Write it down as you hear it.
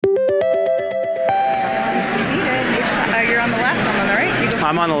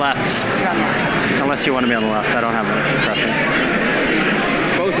I'm on the left. You're on the left. Unless you want to be on the left. I don't have a preference.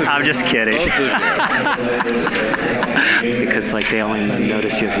 I'm just kidding. Because they only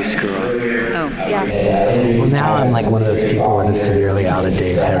notice you if you screw up. Oh, yeah. Well, now I'm like one of those people with a severely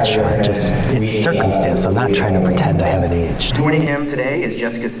out-of-date headshot. Just, it's circumstance. I'm not trying to pretend I haven't aged. Joining him today is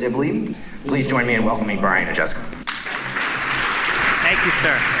Jessica Sibley. Please join me in welcoming Brian and Jessica. Thank you,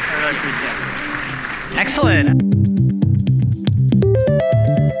 sir. I really appreciate it. Excellent.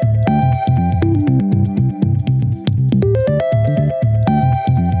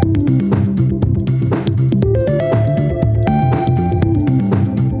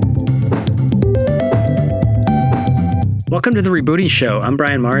 Welcome to the Rebooting Show. I'm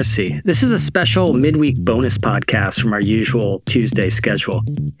Brian Morrissey. This is a special midweek bonus podcast from our usual Tuesday schedule.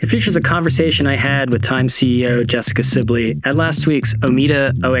 It features a conversation I had with Time CEO Jessica Sibley at last week's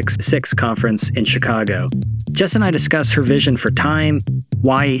Omeda OX6 conference in Chicago. Jess and I discuss her vision for Time,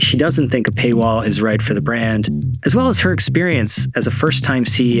 why she doesn't think a paywall is right for the brand, as well as her experience as a first-time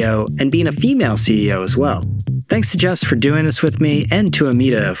CEO and being a female CEO as well. Thanks to Jess for doing this with me and to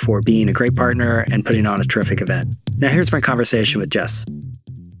Omeda for being a great partner and putting on a terrific event. Now here's my conversation with Jess.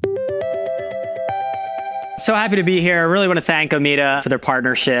 So happy to be here. I really want to thank Omeda for their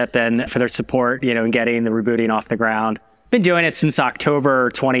partnership and for their support, in getting the rebooting off the ground. Been doing it since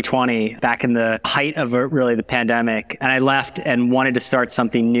October 2020, back in the height of really the pandemic. And I left and wanted to start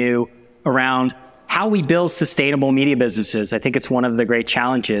something new around how we build sustainable media businesses. I think it's one of the great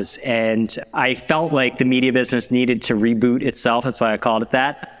challenges. And I felt like the media business needed to reboot itself. That's why I called it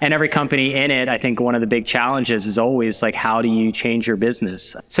that. And every company in it, I think one of the big challenges is always how do you change your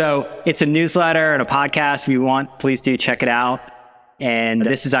business? So it's a newsletter and a podcast. If you want, please do check it out. And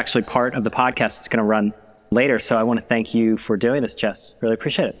this is actually part of the podcast that's going to run later. So I want to thank you for doing this, Jess. Really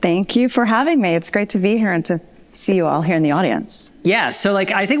appreciate it. Thank you for having me. It's great to be here and to see you all here in the audience. Yeah. So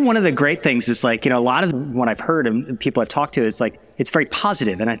I think one of the great things is a lot of what I've heard and people I've talked to is it's very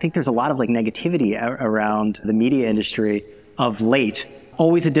positive. And I think there's a lot of negativity around the media industry of late.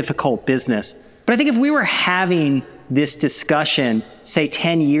 Always a difficult business. But I think if we were having this discussion, say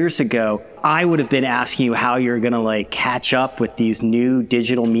 10 years ago, I would have been asking you how you're going to catch up with these new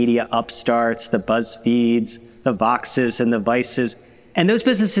digital media upstarts, the BuzzFeeds, the Voxes and the Vices. And those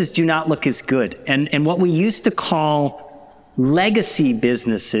businesses do not look as good. And what we used to call legacy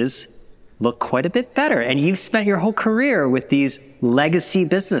businesses look quite a bit better. And you've spent your whole career with these legacy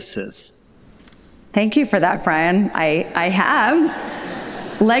businesses. Thank you for that, Brian. I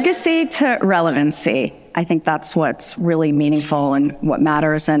have. Legacy to relevancy. I think that's what's really meaningful and what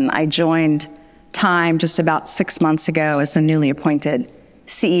matters. And I joined Time just about 6 months ago as the newly appointed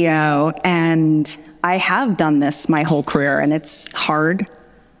CEO. And I have done this my whole career, and it's hard,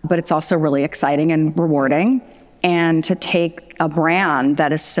 but it's also really exciting and rewarding. And to take a brand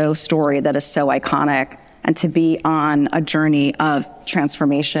that is so storied, that is so iconic, and to be on a journey of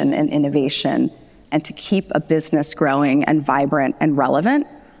transformation and innovation, and to keep a business growing and vibrant and relevant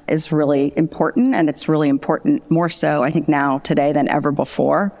is really important. And it's really important more so, I think, now today than ever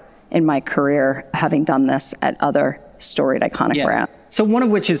before in my career, having done this at other storied, iconic brands. So one of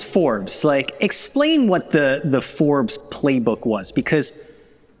which is Forbes. Explain what the Forbes playbook was, because,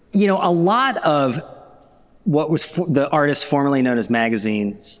 a lot of what was the artists formerly known as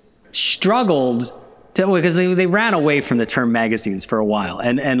magazines struggled because they ran away from the term magazines for a while.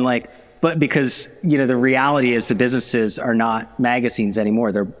 But because, the reality is the businesses are not magazines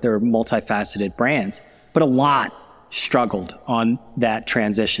anymore. They're multifaceted brands, but a lot struggled on that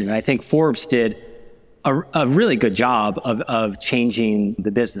transition. And I think Forbes did a really good job of changing the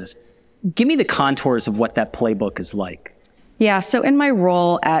business. Give me the contours of what that playbook is like. Yeah, so in my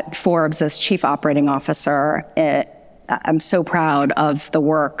role at Forbes as Chief Operating Officer, I'm so proud of the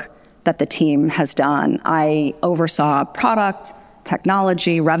work that the team has done. I oversaw product,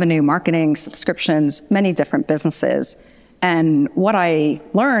 technology, revenue, marketing, subscriptions, many different businesses. And what I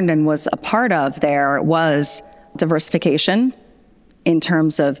learned and was a part of there was diversification in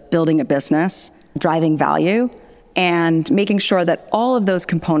terms of building a business, driving value, and making sure that all of those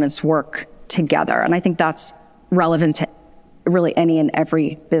components work together. And I think that's relevant to really any and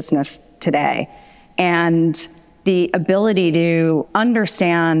every business today. And the ability to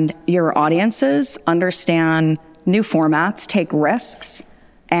understand your audiences, understand new formats, take risks,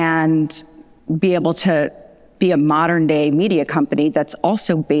 and be able to be a modern day media company that's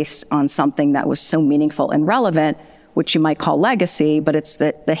also based on something that was so meaningful and relevant, which you might call legacy, but it's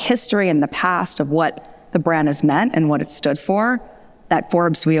the history and the past of what the brand has meant and what it stood for. At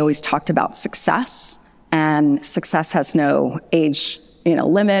Forbes, we always talked about success, and success has no age,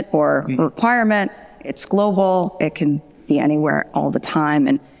 limit or requirement. It's global. It can, be anywhere all the time.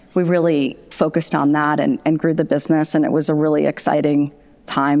 And we really focused on that and grew the business. And it was a really exciting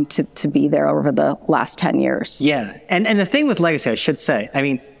time to be there over the last 10 years. Yeah. And the thing with legacy, I should say, I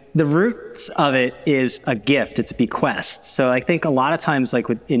mean, the roots of it is a gift. It's a bequest. So I think a lot of times, like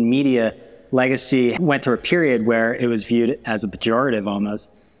in media, legacy went through a period where it was viewed as a pejorative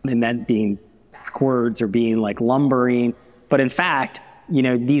almost. It meant being backwards or being like lumbering. But in fact,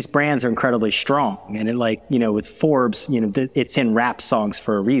 these brands are incredibly strong. And it with Forbes, it's in rap songs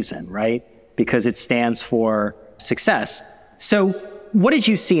for a reason, right? Because it stands for success. So what did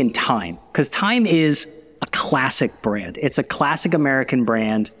you see in Time? Because Time is a classic brand. It's a classic American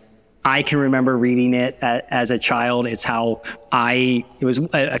brand. I can remember reading it as a child. It was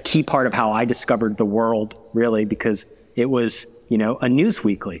a key part of how I discovered the world, really, because it was, a news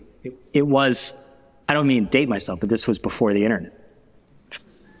weekly. It was, I don't mean to date myself, but this was before the internet.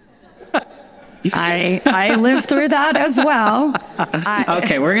 I lived through that as well.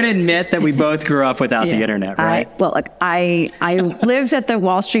 Okay, we're going to admit that we both grew up without the internet, right? I lived at the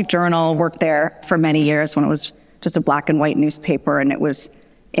Wall Street Journal, worked there for many years when it was just a black and white newspaper, and it was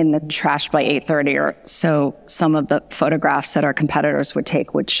in the trash by 8:30 or so. Some of the photographs that our competitors would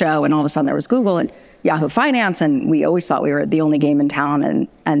take would show, and all of a sudden there was Google and Yahoo Finance, and we always thought we were the only game in town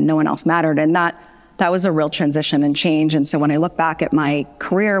and no one else mattered. And that was a real transition and change. And so when I look back at my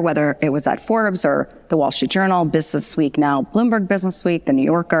career, whether it was at Forbes or the Wall Street Journal, Business Week, now Bloomberg Business Week, the New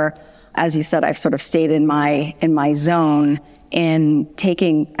Yorker, as you said, I've sort of stayed in my zone in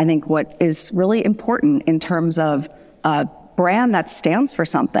taking, I think, what is really important in terms of a brand that stands for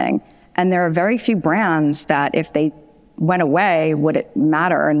something. And there are very few brands that if they went away, would it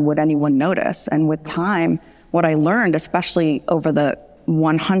matter and would anyone notice? And with Time, what I learned, especially over the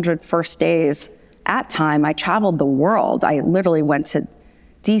 100 first days at Time, I traveled the world. I literally went to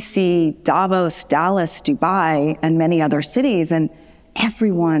DC, Davos, Dallas, Dubai, and many other cities, and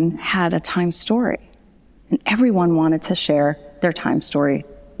everyone had a Time story. And everyone wanted to share their Time story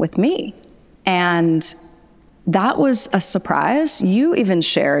with me. And that was a surprise. You even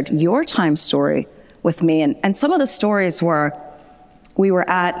shared your Time story with me. And some of the stories were, we were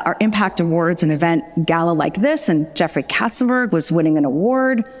at our Impact Awards, an event gala like this, and Jeffrey Katzenberg was winning an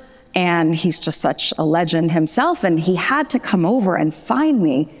award. And he's just such a legend himself. And he had to come over and find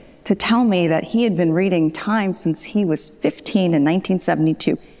me to tell me that he had been reading Time since he was 15 in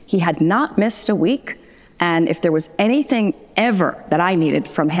 1972. He had not missed a week. And if there was anything ever that I needed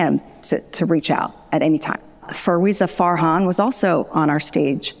from him, to reach out at any time. Fariza Farhan was also on our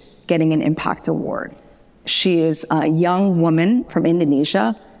stage getting an Impact Award. She is a young woman from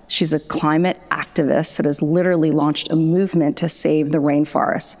Indonesia. She's a climate activist that has literally launched a movement to save the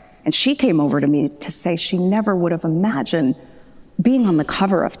rainforest. And she came over to me to say she never would have imagined being on the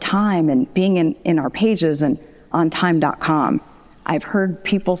cover of Time and being in our pages and on time.com. I've heard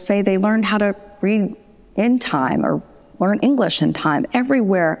people say they learned how to read in Time or learn English in Time.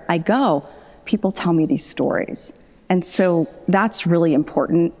 Everywhere I go, people tell me these stories. And so that's really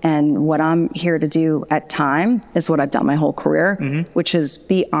important. And what I'm here to do at Time is what I've done my whole career, which is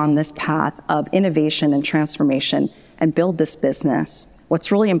be on this path of innovation and transformation and build this business. What's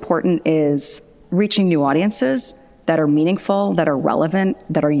really important is reaching new audiences that are meaningful, that are relevant,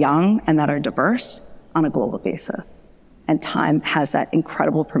 that are young, and that are diverse on a global basis. And Time has that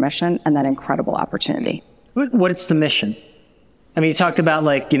incredible permission and that incredible opportunity. What is the mission? I mean, you talked about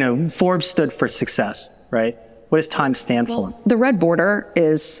Forbes stood for success, right? What does Time stand for? The red border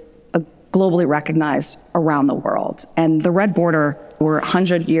is globally recognized around the world. And the red border, we're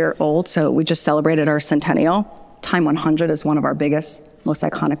 100-year-old, so we just celebrated our centennial. Time 100 is one of our biggest, most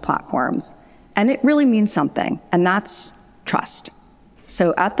iconic platforms. And it really means something, and that's trust.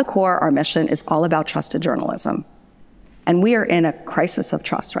 So at the core, our mission is all about trusted journalism. And we are in a crisis of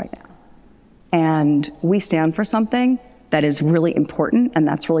trust right now. And we stand for something that is really important and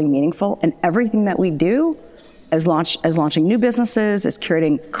that's really meaningful. And everything that we do is launching new businesses, is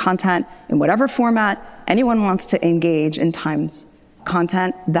curating content in whatever format anyone wants to engage in Time's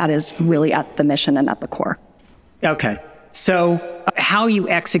content. That is really at the mission and at the core. Okay. So how you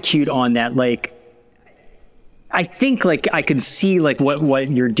execute on that, I think I can see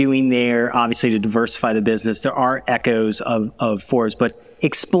what you're doing there, obviously to diversify the business. There are echoes of Forbes, but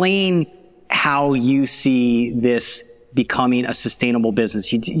explain how you see this becoming a sustainable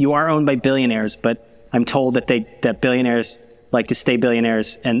business. You are owned by billionaires, but I'm told that billionaires like to stay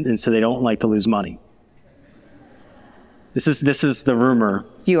billionaires and so they don't like to lose money. This is the rumor.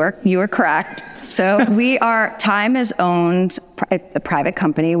 You are correct. So Time is owned, a private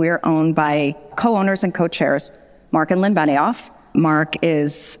company. We are owned by co-owners and co-chairs, Mark and Lynn Benioff. Mark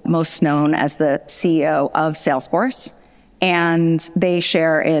is most known as the CEO of Salesforce, And they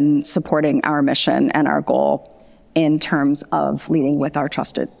share in supporting our mission and our goal in terms of leading with our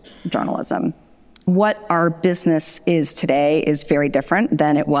trusted journalism. What our business is today is very different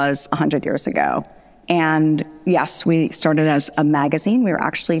than it was 100 years ago. And yes, we started as a magazine. We were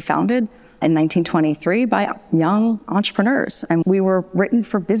actually founded in 1923 by young entrepreneurs. And we were written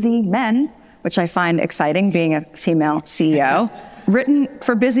for busy men, which I find exciting being a female CEO. Written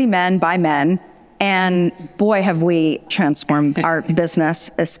for busy men by men. And boy, have we transformed our business,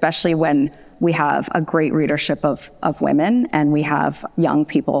 especially when we have a great readership of women and we have young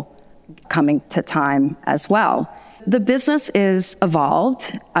people coming to time as well. The business is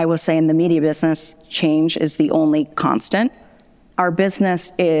evolved. I will say in the media business, change is the only constant. Our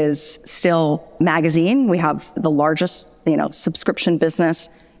business is still magazine. We have the largest, subscription business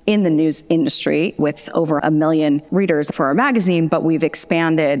in the news industry with over 1 million readers for our magazine, but we've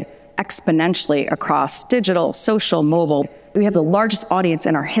expanded exponentially across digital, social, mobile. We have the largest audience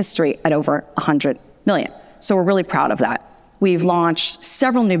in our history at over 100 million. So we're really proud of that. We've launched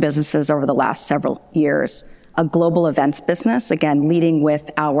several new businesses over the last several years. A global events business, again, leading with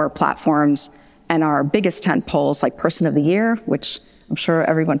our platforms and our biggest tent poles like Person of the Year, which I'm sure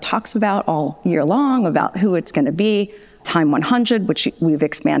everyone talks about all year long, about who it's going to be. Time 100, which we've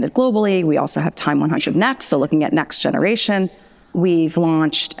expanded globally. We also have Time 100 Next, so looking at next generation. We've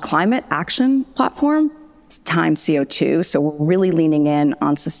launched climate action platform, Time CO2, so we're really leaning in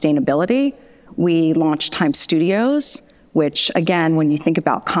on sustainability. We launched Time Studios, which again, when you think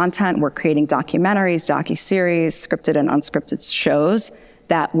about content, we're creating documentaries, docuseries, scripted and unscripted shows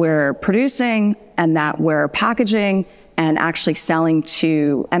that we're producing and that we're packaging and actually selling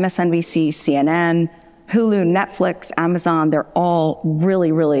to MSNBC, CNN, Hulu, Netflix, Amazon. They're all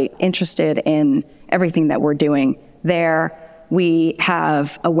really, really interested in everything that we're doing there. We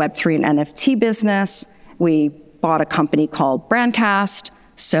have a Web3 and NFT business. We bought a company called Brandcast.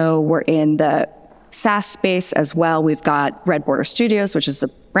 So we're in the SaaS space as well. We've got Red Border Studios, which is a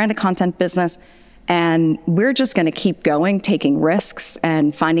branded content business. And we're just going to keep going, taking risks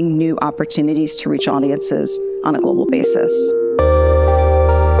and finding new opportunities to reach audiences on a global basis.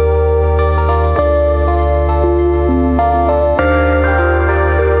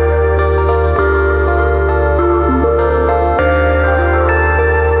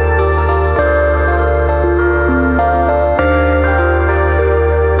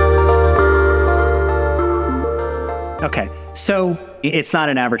 Okay, so it's not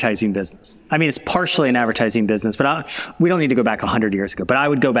an advertising business. I mean, it's partially an advertising business, but we don't need to go back 100 years ago. But I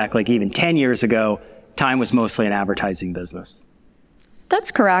would go back like even 10 years ago, Time was mostly an advertising business.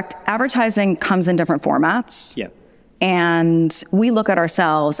 That's correct. Advertising comes in different formats. Yeah. And we look at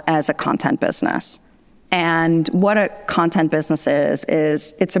ourselves as a content business. And what a content business is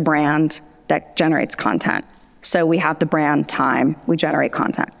it's a brand that generates content. So we have the brand Time, we generate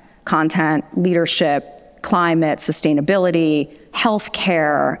content. Content, leadership, climate, sustainability,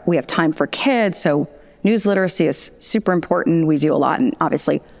 healthcare. We have Time for Kids. So news literacy is super important. We do a lot in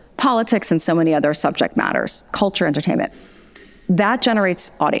obviously politics and so many other subject matters, culture, entertainment. That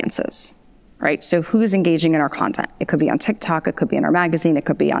generates audiences, right? So who's engaging in our content? It could be on TikTok, it could be in our magazine, it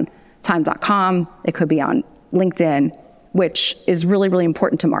could be on time.com, it could be on LinkedIn, which is really, really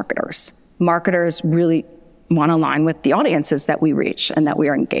important to marketers. Marketers really want to align with the audiences that we reach and that we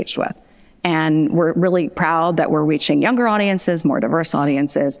are engaged with. And we're really proud that we're reaching younger audiences, more diverse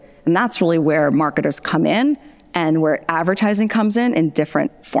audiences. And that's really where marketers come in and where advertising comes in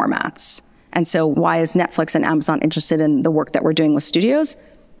different formats. And so why is Netflix and Amazon interested in the work that we're doing with studios?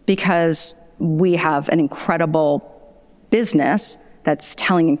 Because we have an incredible business that's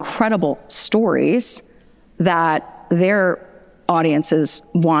telling incredible stories that their audiences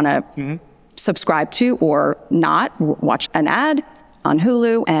want to subscribe to or not, watch an ad on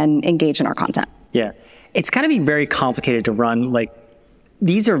Hulu and engage in our content. Yeah. It's got to be very complicated to run. Like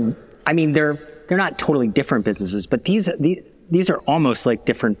these are, I mean, they're not totally different businesses, but these are almost like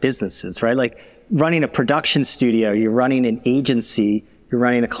different businesses, right? Like running a production studio, you're running an agency, you're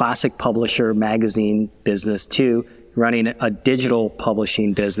running a classic publisher magazine business too, you're running a digital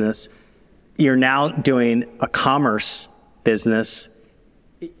publishing business. You're now doing a commerce business.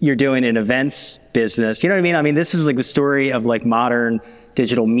 You're doing an events business. You know what I mean? I mean, this is like the story of like modern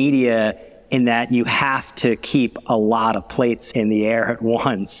digital media in that you have to keep a lot of plates in the air at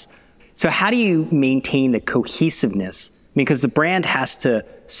once. So how do you maintain the cohesiveness? I mean, because the brand has to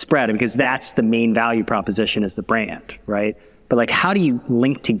spread, because that's the main value proposition is the brand, right? But like, how do you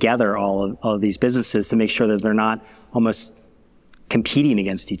link together all of these businesses to make sure that they're not almost competing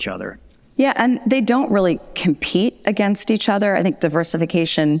against each other? Yeah, and they don't really compete against each other. I think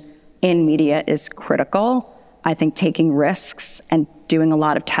diversification in media is critical. I think taking risks and doing a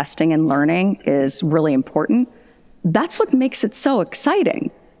lot of testing and learning is really important. That's what makes it so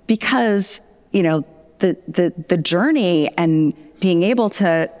exciting, because, the journey and being able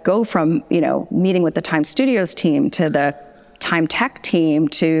to go from, meeting with the Time Studios team to the Time Tech team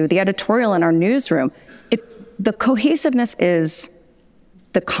to the editorial in our newsroom, the cohesiveness is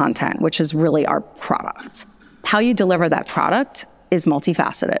the content, which is really our product. How you deliver that product is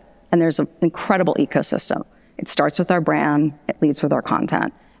multifaceted, and there's an incredible ecosystem. It starts with our brand, it leads with our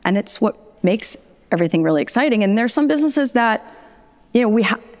content, and it's what makes everything really exciting. And there's some businesses that,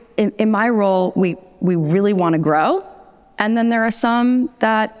 in my role, we really want to grow, and then there are some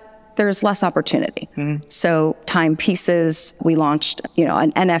that there's less opportunity. So Timepieces, we launched,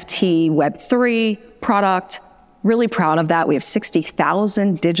 an NFT Web3 product. Really proud of that. We have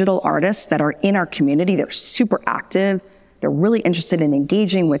 60,000 digital artists that are in our community. They're super active. They're really interested in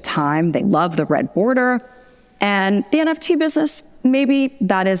engaging with Time. They love the red border. And the NFT business, maybe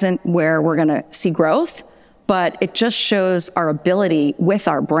that isn't where we're going to see growth, but it just shows our ability with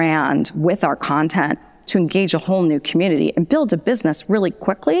our brand, with our content, to engage a whole new community and build a business really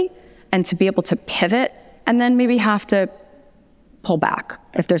quickly, and to be able to pivot and then maybe have to pull back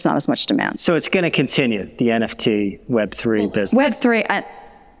if there's not as much demand. So it's going to continue, the NFT Web3 business. Web3,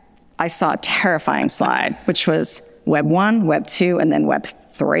 I saw a terrifying slide, which was Web 1, Web 2, and then Web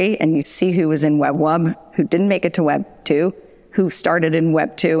 3. And you see who was in Web 1, who didn't make it to Web 2, who started in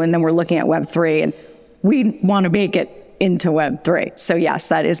Web 2, and then we're looking at Web 3, and we want to make it into Web 3. So yes,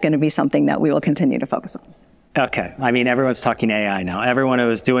 that is going to be something that we will continue to focus on. Okay. I mean, everyone's talking AI now. Everyone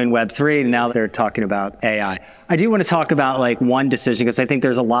was doing Web3, and now they're talking about AI. I do want to talk about one decision, because I think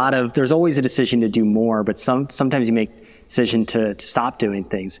there's always a decision to do more, but sometimes you make a decision to stop doing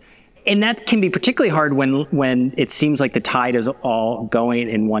things. And that can be particularly hard when it seems like the tide is all going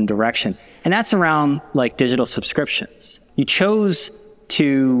in one direction. And that's around digital subscriptions. You chose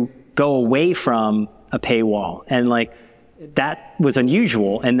to go away from a paywall, and that was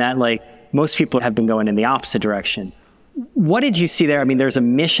unusual, and that most people have been going in the opposite direction. What did you see there? I mean, there's a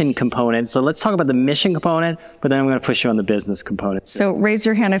mission component. So let's talk about the mission component, but then I'm going to push you on the business component. So raise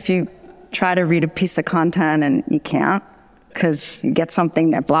your hand if you try to read a piece of content and you can't because you get something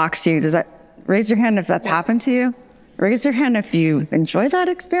that blocks you. Raise your hand if that's happened to you? Raise your hand if you enjoy that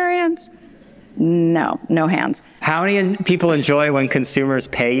experience. No hands. How many people enjoy when consumers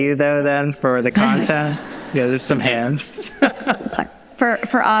pay you though then for the content? Yeah, there's some hands.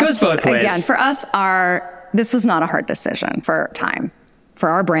 For us, goes both ways. Again, for us, this was not a hard decision for Time. For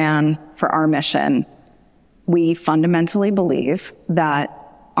our brand, for our mission, we fundamentally believe that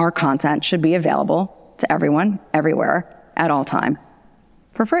our content should be available to everyone, everywhere, at all time,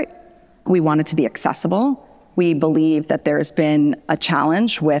 for free. We want it to be accessible. We believe that there's been a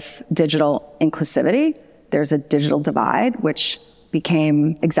challenge with digital inclusivity. There's a digital divide, which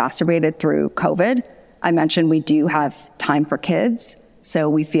became exacerbated through COVID. I mentioned we do have Time for Kids.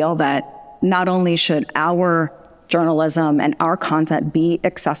 So we feel that not only should our journalism and our content be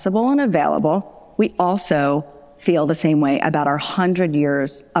accessible and available, we also feel the same way about our 100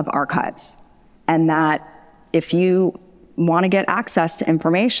 years of archives. And that if you want to get access to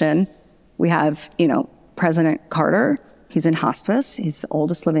information, we have, President Carter, he's in hospice, he's the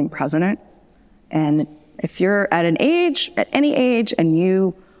oldest living president. And if you're at any age, and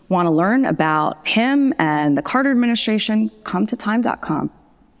you want to learn about him and the Carter administration, come to time.com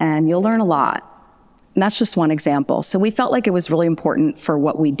and you'll learn a lot. And that's just one example. So we felt like it was really important for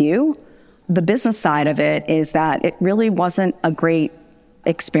what we do. The business side of it is that it really wasn't a great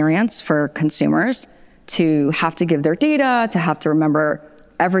experience for consumers to have to give their data, to have to remember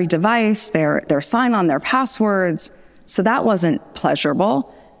every device, their sign-on, their passwords. So that wasn't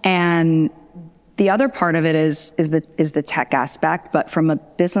pleasurable. And the other part of it is the tech aspect, but from a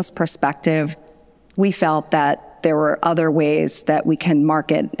business perspective, we felt that there were other ways that we can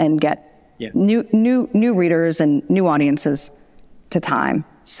market and get new readers and new audiences to Time.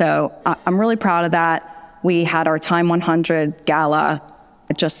 So I'm really proud of that. We had our Time 100 gala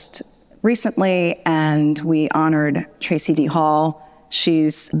just recently, and we honored Tracy D. Hall.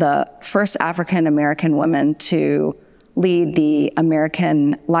 She's the first African-American woman to lead the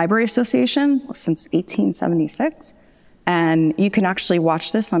American Library Association since 1876. And you can actually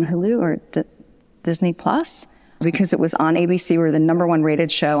watch this on Hulu or Disney Plus, because it was on ABC. We were the #1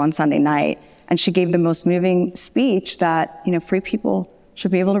 rated show on Sunday night. And she gave the most moving speech that, free people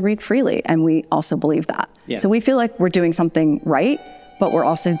should be able to read freely. And we also believe that. Yeah. So we feel like we're doing something right, but we're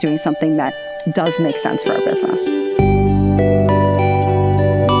also doing something that does make sense for our business.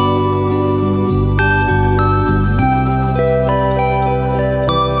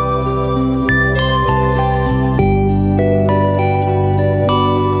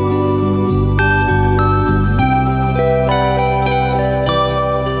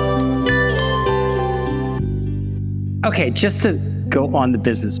 okay, just to go on the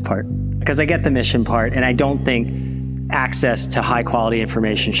business part, because I get the mission part, and I don't think access to high quality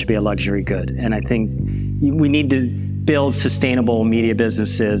information should be a luxury good. And I think we need to build sustainable media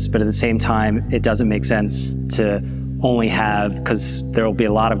businesses, but at the same time, it doesn't make sense to only have, because there will be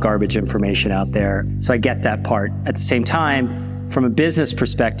a lot of garbage information out there. So I get that part. At the same time, from a business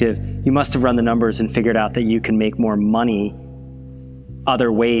perspective, you must have run the numbers and figured out that you can make more money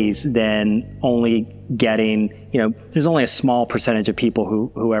other ways than only getting, there's only a small percentage of people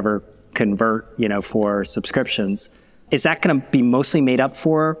who ever convert, for subscriptions. Is that going to be mostly made up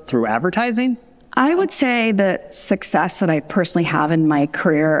for through advertising? I would say the success that I personally have in my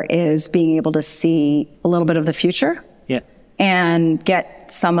career is being able to see a little bit of the future. Yeah. And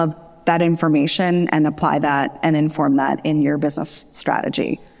get some of that information and apply that and inform that in your business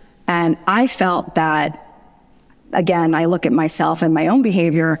strategy. And I felt that, again, I look at myself and my own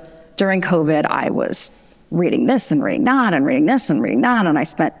behavior. During COVID, I was reading this and reading that and reading this and reading that. And I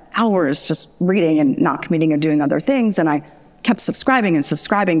spent hours just reading and not committing or doing other things. And I kept subscribing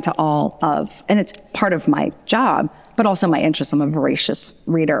to all of, and it's part of my job, but also my interest. I'm a voracious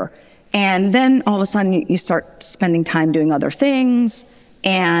reader. And then all of a sudden you start spending time doing other things,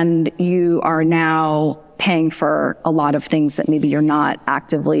 and you are now paying for a lot of things that maybe you're not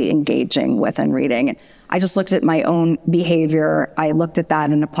actively engaging with and reading. And I just looked at my own behavior. I looked at that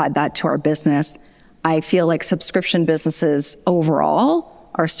and applied that to our business. I feel like subscription businesses overall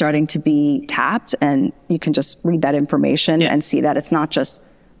are starting to be tapped, and you can just read that information and see that it's not just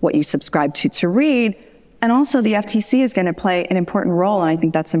what you subscribe to read. And also the FTC is going to play an important role, and I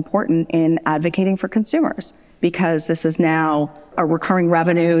think that's important in advocating for consumers, because this is now a recurring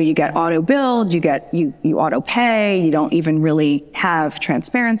revenue. You get auto billed, you auto pay, you don't even really have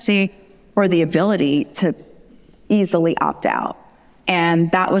transparency or the ability to easily opt out.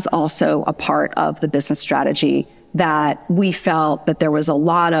 And that was also a part of the business strategy that we felt that there was a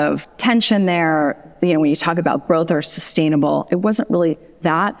lot of tension there. When you talk about growth or sustainable, it wasn't really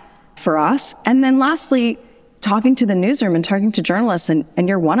that for us. And then lastly, talking to the newsroom and talking to journalists, and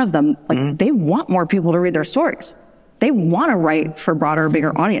you're one of them, they want more people to read their stories. They want to write for broader,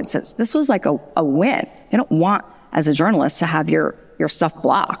 bigger audiences. This was like a win. They don't want, as a journalist, to have your stuff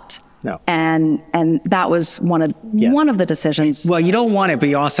blocked. No. And that was one of the decisions. Well, you don't want it, but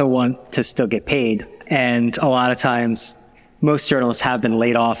you also want to still get paid. And a lot of times, most journalists have been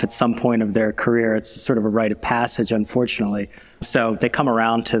laid off at some point of their career. It's sort of a rite of passage, unfortunately. So they come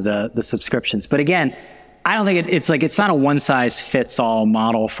around to the subscriptions. But again, I don't think it's not a one size fits all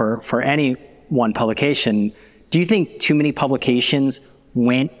model for any one publication. Do you think too many publications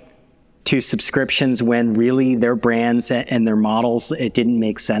went to subscriptions when really their brands and their models, it didn't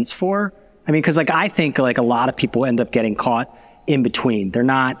make sense for? I mean, because I think a lot of people end up getting caught in between. They're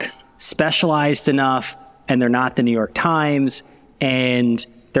not specialized enough, and they're not the New York Times, and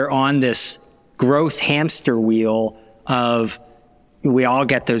they're on this growth hamster wheel of, we all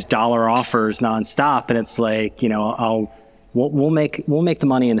get those dollar offers nonstop, and it's like, we'll make the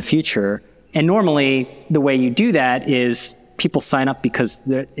money in the future. And normally the way you do that is people sign up because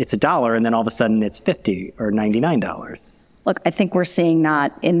it's $1, and then all of a sudden it's $50 or $99. Look, I think we're seeing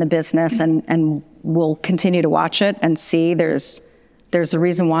that in the business, and we'll continue to watch it and see. There's a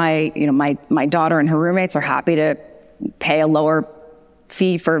reason why, my daughter and her roommates are happy to pay a lower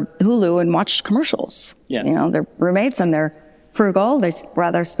fee for Hulu and watch commercials. Yeah. They're roommates and they're frugal. They'd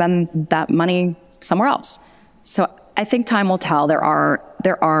rather spend that money somewhere else. So I think time will tell. There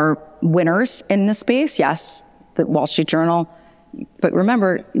are winners in this space. Yes, the Wall Street Journal. But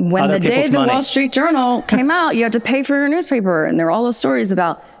remember, when the day the Wall Street Journal came out, you had to pay for your newspaper, and there are all those stories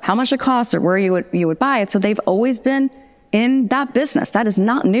about how much it costs or where you would buy it. So they've always been in that business. That is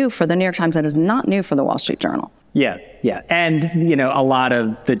not new for the New York Times. That is not new for the Wall Street Journal. Yeah. And, a lot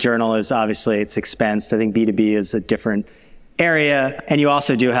of the journal is obviously it's expensed. I think B2B is a different area. And you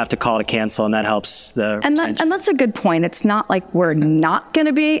also do have to call to cancel, and that helps the and that's a good point. It's not like we're not going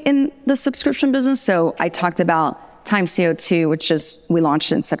to be in the subscription business. So I talked about Times CO2, which we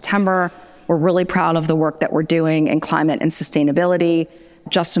launched in September. We're really proud of the work that we're doing in climate and sustainability.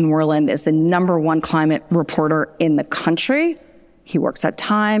 Justin Werland is the #1 climate reporter in the country. He works at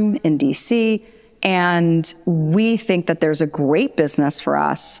Time in DC. And we think that there's a great business for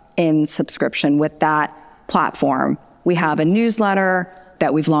us in subscription with that platform. We have a newsletter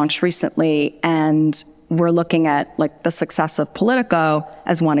that we've launched recently, and we're looking at the success of Politico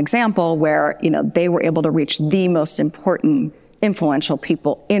as one example where, they were able to reach the most important, influential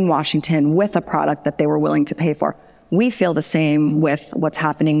people in Washington with a product that they were willing to pay for. We feel the same with what's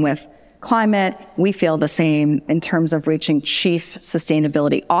happening with climate. We feel the same in terms of reaching chief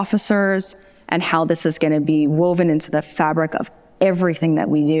sustainability officers and how this is going to be woven into the fabric of everything that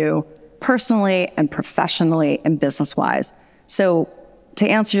we do personally and professionally and business-wise. So to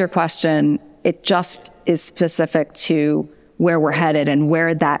answer your question, it just is specific to where we're headed and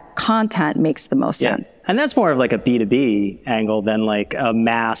where that content makes the most sense. And that's more of like a B2B angle than like a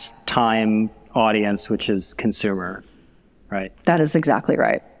mass time audience, which is consumer, right? That is exactly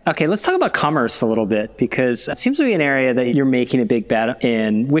right. Okay, let's talk about commerce a little bit, because it seems to be an area that you're making a big bet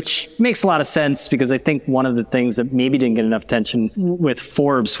in, which makes a lot of sense, because I think one of the things that maybe didn't get enough attention with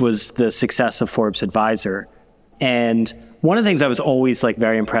Forbes was the success of Forbes Advisor. And one of the things I was always like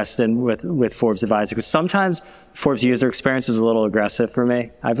very impressed in with Forbes Advisor, because sometimes Forbes user experience was a little aggressive for me.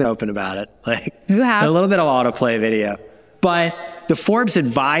 I've been open about it. Like you have a little bit of autoplay video. But the Forbes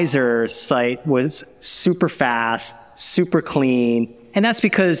Advisor site was super fast, super clean. And that's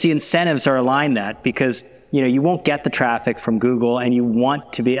because the incentives are aligned that, because you won't get the traffic from Google, and you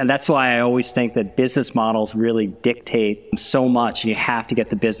want to be, and that's why I always think that business models really dictate so much, and you have to get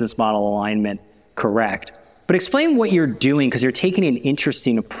the business model alignment correct. But explain what you're doing, because you're taking an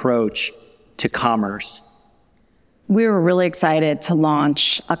interesting approach to commerce. We were really excited to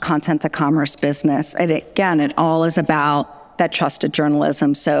launch a content to commerce business. And again, it all is about that trusted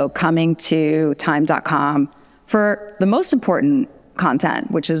journalism. So coming to time.com for the most important content,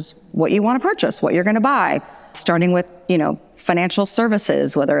 which is what you want to purchase, what you're going to buy, starting with, financial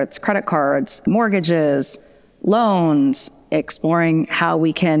services, whether it's credit cards, mortgages, loans, exploring how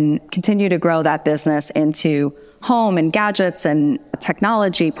we can continue to grow that business into home and gadgets and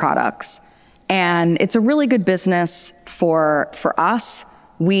technology products. And it's a really good business for us.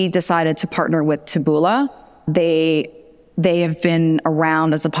 We decided to partner with Taboola. They have been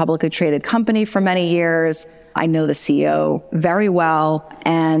around as a publicly traded company for many years. I know the CEO very well,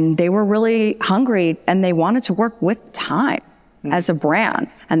 and they were really hungry, and they wanted to work with Time as a brand.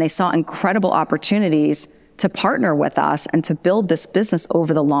 And they saw incredible opportunities to partner with us and to build this business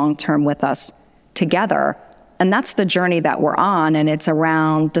over the long term with us together. And that's the journey that we're on. And it's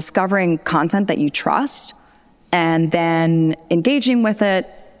around discovering content that you trust and then engaging with it,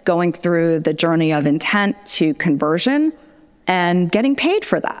 going through the journey of intent to conversion and getting paid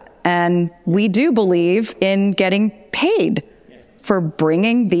for that. And we do believe in getting paid for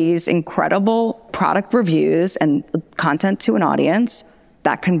bringing these incredible product reviews and content to an audience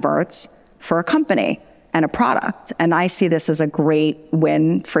that converts for a company and a product. And I see this as a great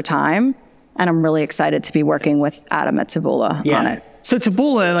win for Time. And I'm really excited to be working with Adam at Taboola on it. So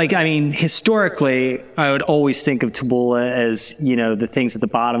Taboola, historically, I would always think of Taboola as, the things at the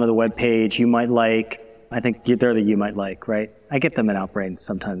bottom of the webpage you might like. I think they're the you might like, right? I get them in Outbrain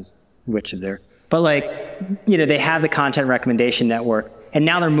sometimes, which of they're. But they have the content recommendation network, and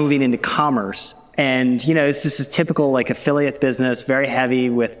now they're moving into commerce. And, this is typical affiliate business, very heavy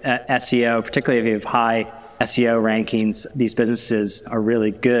with SEO, particularly if you have high SEO rankings. These businesses are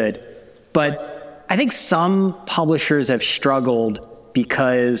really good. But I think some publishers have struggled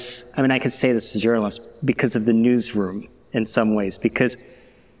because, I can say this as a journalist, because of the newsroom in some ways, because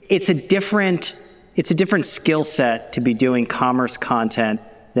it's a different skill set to be doing commerce content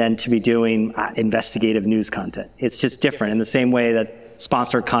than to be doing investigative news content. It's just different in the same way that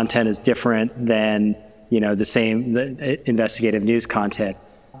sponsored content is different than, the investigative news content.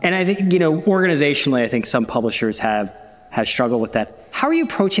 And I think, organizationally, I think some publishers have struggled with that. How are you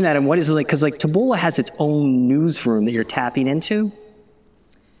approaching that, and what is it like? Because Taboola has its own newsroom that you're tapping into.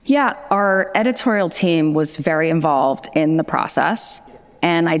 Yeah, our editorial team was very involved in the process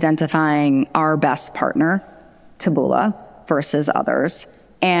and identifying our best partner, Taboola, versus others.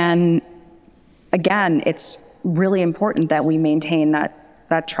 And again, it's really important that we maintain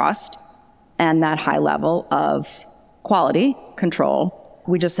that trust and that high level of quality control.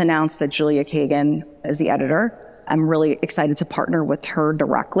 We just announced that Julia Kagan is the editor. I'm really excited to partner with her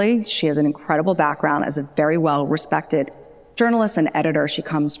directly. She has an incredible background as a very well-respected journalist and editor. She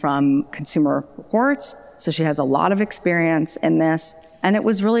comes from Consumer Reports, so she has a lot of experience in this. And it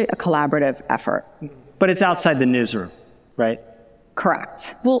was really a collaborative effort. But it's outside the newsroom, right?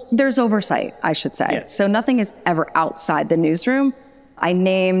 Correct. Well, there's oversight, I should say. Yeah. So nothing is ever outside the newsroom. I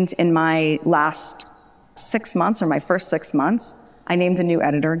named in my last 6 months, or my first 6 months, I named a new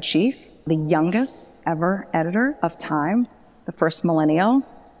editor-in-chief, the youngest ever editor of Time, the first millennial.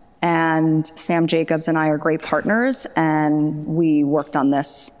 And Sam Jacobs and I are great partners, and we worked on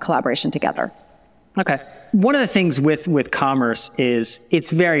this collaboration together. Okay. One of the things with commerce is it's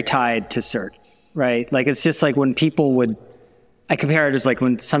very tied to search, right? It's just when people would, I compare it as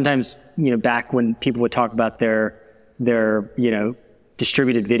when sometimes, back when people would talk about their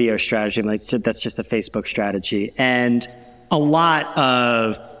distributed video strategy, that's just a Facebook strategy. And a lot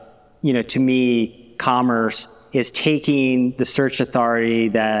of to me, commerce is taking the search authority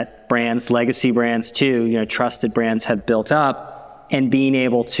that brands, legacy brands too, trusted brands have built up, and being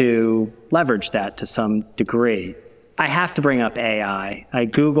able to leverage that to some degree. I have to bring up AI.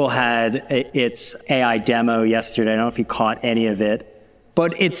 Google had its AI demo yesterday. I don't know if you caught any of it,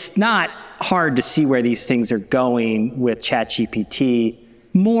 but it's not hard to see where these things are going with ChatGPT.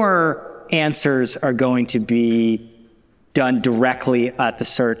 More answers are going to be done directly at the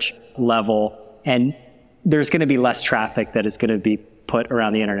search level, and there's going to be less traffic that is going to be put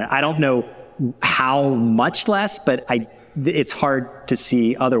around the internet. I don't know how much less, but it's hard to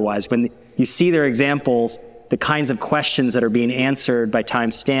see otherwise. When you see their examples, the kinds of questions that are being answered by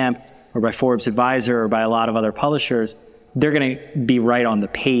Timestamp or by Forbes Advisor or by a lot of other publishers, they're going to be right on the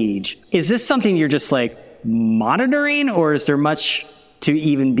page. Is this something you're just like monitoring, or is there much to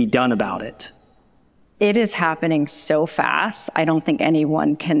even be done about it? It is happening so fast. I don't think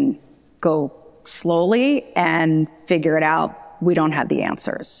anyone can go slowly and figure it out. We don't have the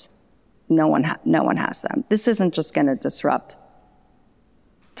answers. No one has them. This isn't just going to disrupt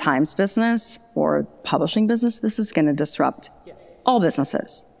Times business or publishing business. This is going to disrupt all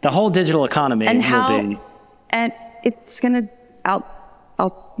businesses. The whole digital economy will be. And it's going to,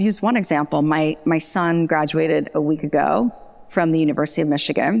 I'll use one example. My son graduated a week ago from the University of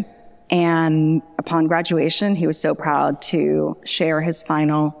Michigan. And upon graduation, he was so proud to share his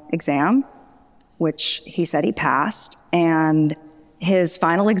final exam, which he said he passed. And his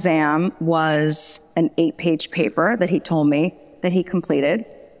final exam was an 8-page paper that he told me that he completed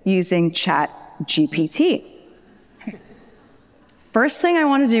using ChatGPT. First thing I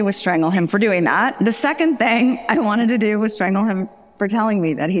wanted to do was strangle him for doing that. The second thing I wanted to do was strangle him for telling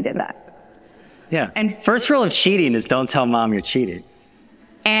me that he did that. Yeah. And first rule of cheating is don't tell mom you're cheating.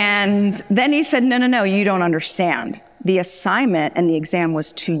 And then he said, no, you don't understand. The assignment and the exam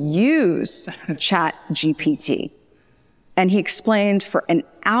was to use ChatGPT. And he explained for an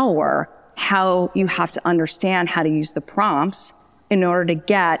hour how you have to understand how to use the prompts in order to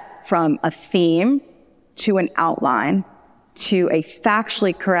get from a theme to an outline to a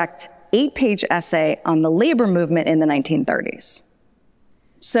factually correct 8-page essay on the labor movement in the 1930s.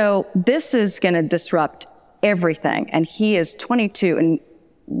 So this is going to disrupt everything. And he is 22 and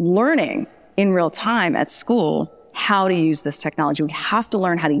learning in real time at school how to use this technology. We have to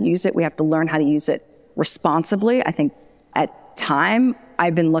learn how to use it. We have to learn how to use it responsibly. I think at time,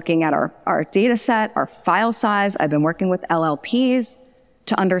 I've been looking at our data set, our file size. I've been working with LLPs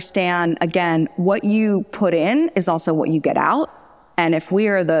to understand, again, what you put in is also what you get out. And if we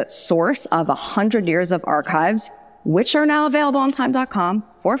are the source of 100 years of archives, which are now available on time.com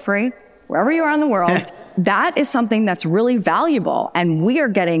for free, wherever you are in the world, that is something that's really valuable. And we are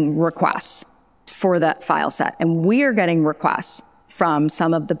getting requests for that file set. And we are getting requests from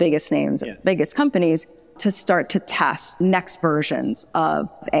some of the biggest names, biggest companies to start to test next versions of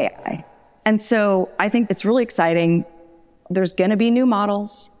AI. And so I think it's really exciting. There's going to be new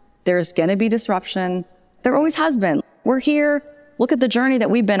models. There's going to be disruption. There always has been. We're here. Look at the journey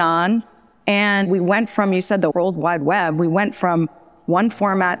that we've been on. And we went from, you said the World Wide Web, we went from one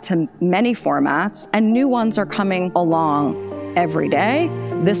format to many formats, and new ones are coming along every day.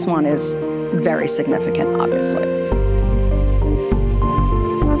 This one is very significant, obviously.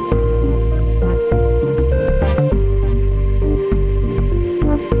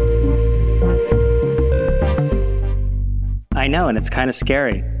 I know, and it's kind of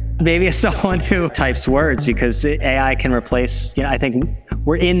scary. Maybe as someone who types words, because AI can replace, I think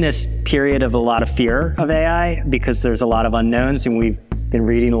we're in this period of a lot of fear of AI because there's a lot of unknowns, and we've been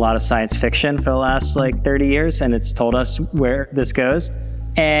reading a lot of science fiction for the last 30 years, and it's told us where this goes.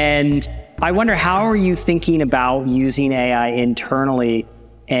 And I wonder, how are you thinking about using AI internally,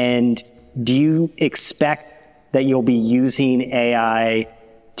 and do you expect that you'll be using AI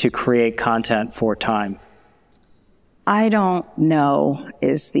to create content for Time? I don't know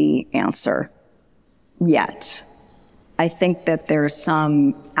is the answer yet. I think that there's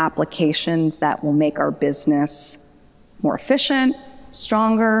some applications that will make our business more efficient,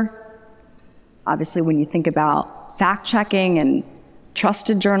 stronger. Obviously, when you think about fact-checking and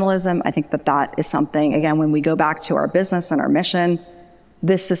trusted journalism, I think that that is something, again, when we go back to our business and our mission,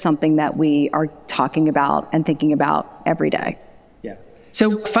 this is something that we are talking about and thinking about every day.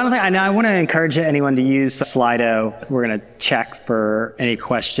 So finally, I want to encourage anyone to use Slido. We're going to check for any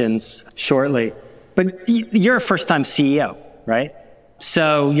questions shortly. But you're a first-time CEO, right?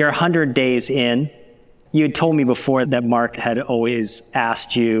 So you're 100 days in. You had told me before that Mark had always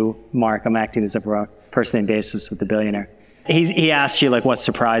asked you, Mark, I'm acting as if we're on a first-name basis with the billionaire. He asked you, what's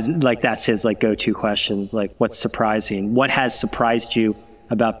surprising? That's his, go-to questions. What's surprising? What has surprised you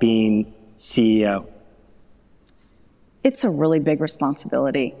about being CEO? It's a really big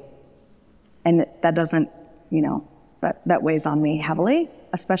responsibility. And that doesn't, that weighs on me heavily,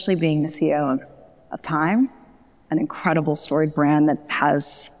 especially being the CEO of Time, an incredible storied brand that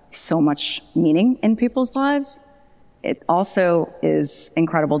has so much meaning in people's lives. It also is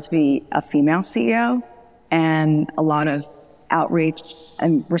incredible to be a female CEO, and a lot of outreach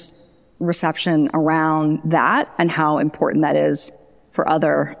and reception around that and how important that is for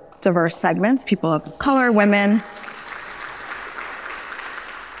other diverse segments, people of color, women.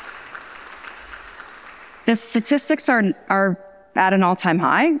 The statistics are at an all-time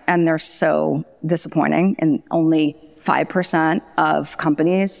high, and they're so disappointing. And only 5% of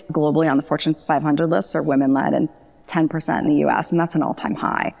companies globally on the Fortune 500 list are women-led, and 10% in the US, and that's an all-time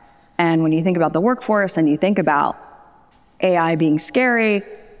high. And when you think about the workforce and you think about AI being scary,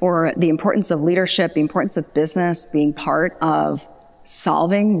 or the importance of leadership, the importance of business being part of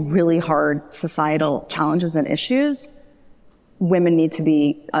solving really hard societal challenges and issues, women need to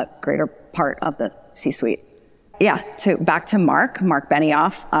be a greater part of the C-suite. Yeah, back to Mark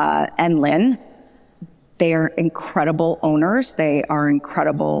Benioff and Lynn. They are incredible owners. They are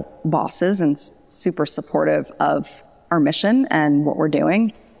incredible bosses and super supportive of our mission and what we're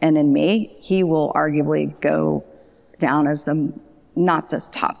doing. And in me, he will arguably go down as the not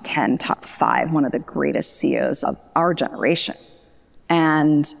just top 10, top 5, one of the greatest CEOs of our generation.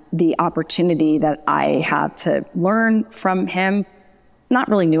 And the opportunity that I have to learn from him, not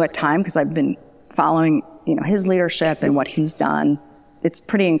really new at Time, because I've been following, his leadership and what he's done. It's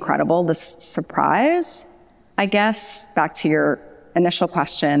pretty incredible. The surprise, I guess, back to your initial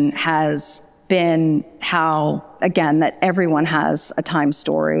question, has been how, again, that everyone has a Time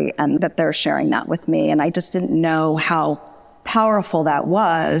story and that they're sharing that with me. And I just didn't know how powerful that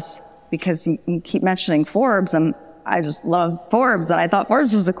was, because you keep mentioning Forbes, and I just love Forbes, and I thought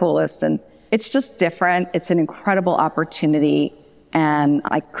Forbes was the coolest. And it's just different. It's an incredible opportunity. And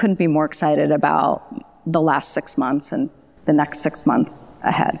I couldn't be more excited about the last 6 months and the next 6 months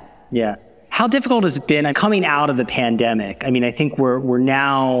ahead. Yeah. How difficult has it been coming out of the pandemic? I mean, I think we're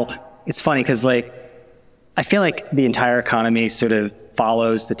now, it's funny because I feel like the entire economy sort of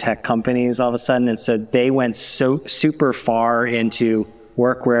follows the tech companies all of a sudden. And so they went so super far into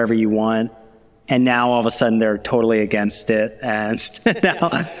work wherever you want. And now all of a sudden they're totally against it. And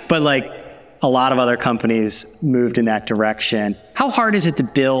but a lot of other companies moved in that direction. How hard is it to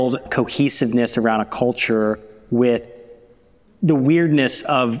build cohesiveness around a culture with the weirdness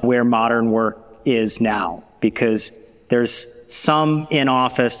of where modern work is now? Because there's some in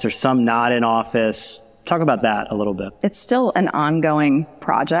office, there's some not in office. Talk about that a little bit. It's still an ongoing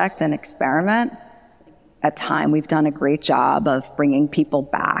project and experiment. At Time, we've done a great job of bringing people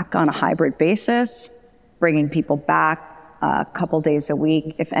back on a hybrid basis, bringing people back a couple days a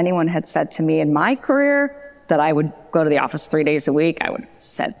week. If anyone had said to me in my career that I would go to the office 3 days a week, I would have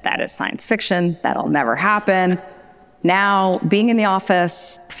said that is science fiction. That'll never happen. Now, being in the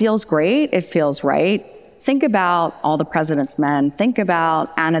office feels great. It feels right. Think about All the President's Men. Think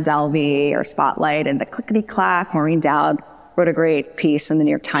about Anna Delvey or Spotlight and the clickety-clack. Maureen Dowd wrote a great piece in the New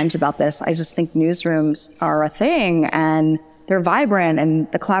York Times about this. I just think newsrooms are a thing, and they're vibrant,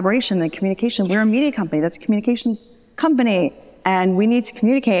 and the collaboration and communication. We're a media company. That's a communications company. And we need to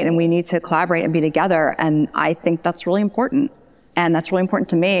communicate, and we need to collaborate and be together. And I think that's really important. And that's really important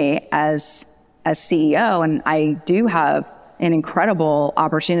to me as CEO. And I do have an incredible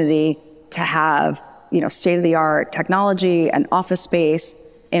opportunity to have, state-of-the-art technology and office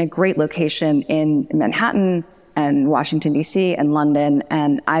space in a great location in Manhattan and Washington, D.C. and London.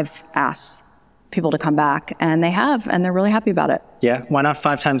 And I've asked people to come back, and they have, and they're really happy about it. Yeah. Why not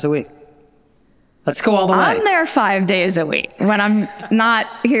 5 times a week? Let's go all the way. I'm there 5 days a week when I'm not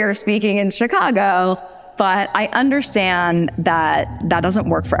here speaking in Chicago, but I understand that that doesn't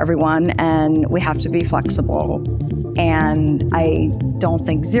work for everyone, and we have to be flexible. And I don't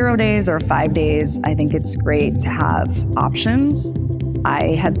think 0 days or 5 days. I think it's great to have options.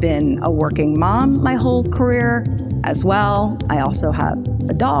 I have been a working mom my whole career as well. I also have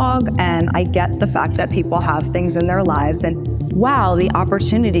a dog, and I get the fact that people have things in their lives. And wow, the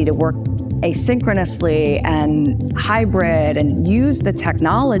opportunity to work asynchronously and hybrid and use the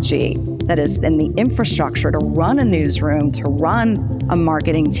technology that is in the infrastructure to run a newsroom, to run a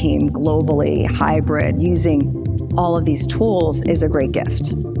marketing team globally, hybrid, using all of these tools is a great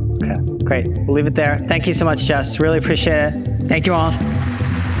gift. Okay, great. We'll leave it there. Thank you so much, Jess. Really appreciate it. Thank you all.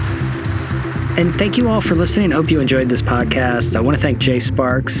 And thank you all for listening. I hope you enjoyed this podcast. I want to thank Jay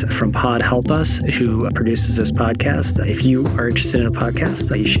Sparks from Pod Help Us, who produces this podcast. If you are interested in a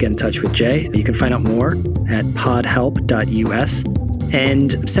podcast, you should get in touch with Jay. You can find out more at podhelp.us.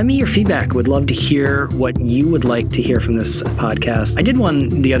 And send me your feedback. Would love to hear what you would like to hear from this podcast. I did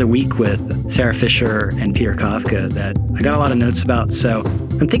one the other week with Sarah Fisher and Peter Kafka that I got a lot of notes about. So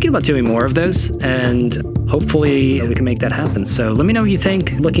I'm thinking about doing more of those, and hopefully we can make that happen. So let me know what you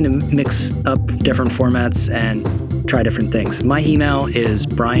think. Looking to mix up different formats and try different things. My email is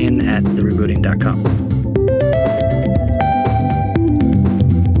brian@therebooting.com.